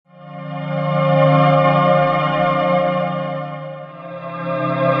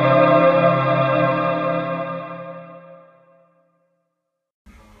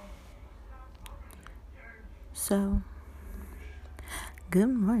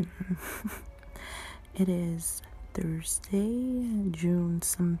morning. It is Thursday, June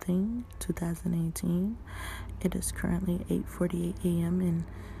something, 2018. It is currently 8:48 a.m. in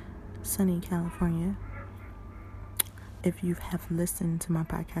sunny California. If you have listened to my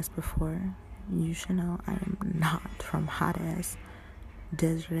podcast before, you should know I am not from hot-ass,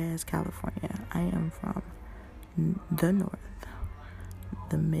 desert-ass California. I am from the north,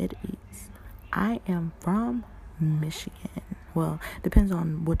 the mid-east. I am from Michigan. Well, depends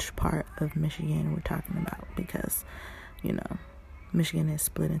on which part of Michigan we're talking about, because, Michigan is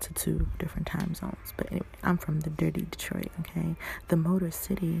split into two different time zones. But anyway, I'm from the dirty Detroit, okay? The Motor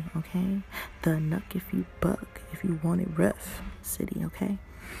City, okay? The Nuck if you buck, if you want it rough city, okay?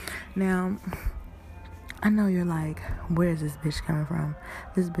 Now, I know you're like, where is this bitch coming from?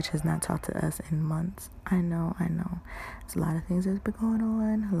 This bitch has not talked to us in months. I know. There's a lot of things that's been going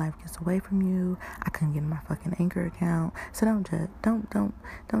on. Life gets away from you. I couldn't get in my fucking Anchor account. So don't judge.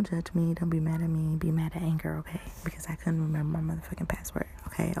 Don't judge me. Don't be mad at me. Be mad at Anchor, okay? Because I couldn't remember my motherfucking password.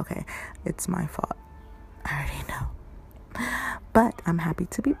 Okay. It's my fault. I already know. But I'm happy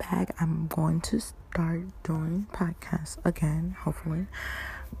to be back. I'm going to start doing podcasts again, hopefully.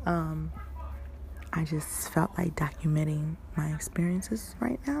 I just felt like documenting my experiences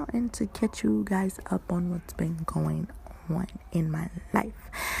right now and to catch you guys up on what's been going on in my life.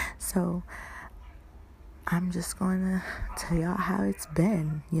 So I'm just going to tell y'all how it's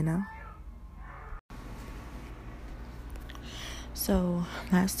been, So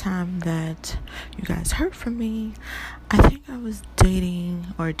last time that you guys heard from me, I think I was dating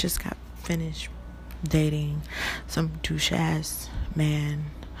or just got finished dating some douche-ass man,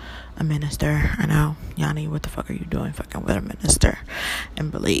 a minister. I know, Yanni, what the fuck are you doing fucking with a minister?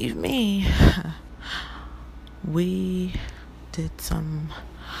 And believe me, we did some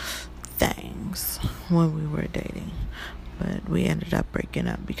things when we were dating, but we ended up breaking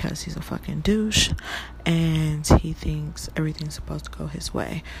up because he's a fucking douche and he thinks everything's supposed to go his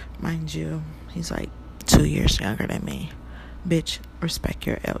way. Mind you, he's like 2 years younger than me. Bitch, respect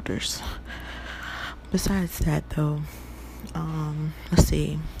your elders. Besides that, though, let's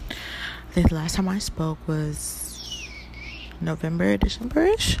see. I think the last time I spoke was November,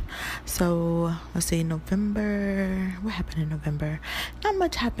 December-ish. So, let's see, November. What happened in November? Not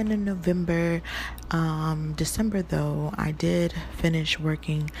much happened in November. December, though, I did finish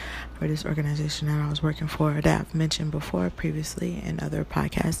working for this organization that I was working for that I've mentioned before previously in other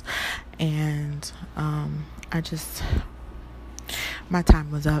podcasts. And my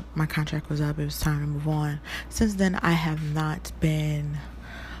time was up. My contract was up. It was time to move on. Since then, I have not been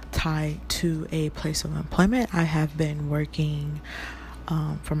tied to a place of employment. I have been working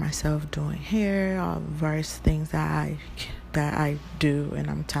for myself, doing hair, all various things that I do and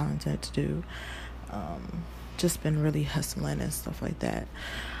I'm talented to do. Just been really hustling and stuff like that.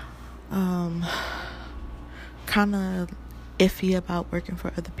 Kind of iffy about working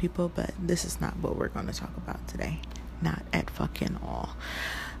for other people, but this is not what we're going to talk about today. Not at fucking all.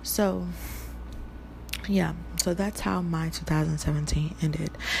 So that's how my 2017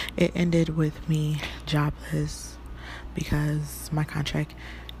 ended. It ended with me jobless because my contract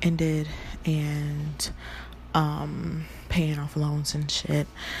ended and paying off loans and shit.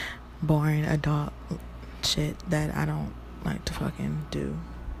 Boring adult shit that I don't like to fucking do.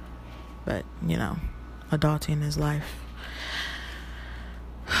 But, adulting is life.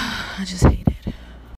 I just hate it.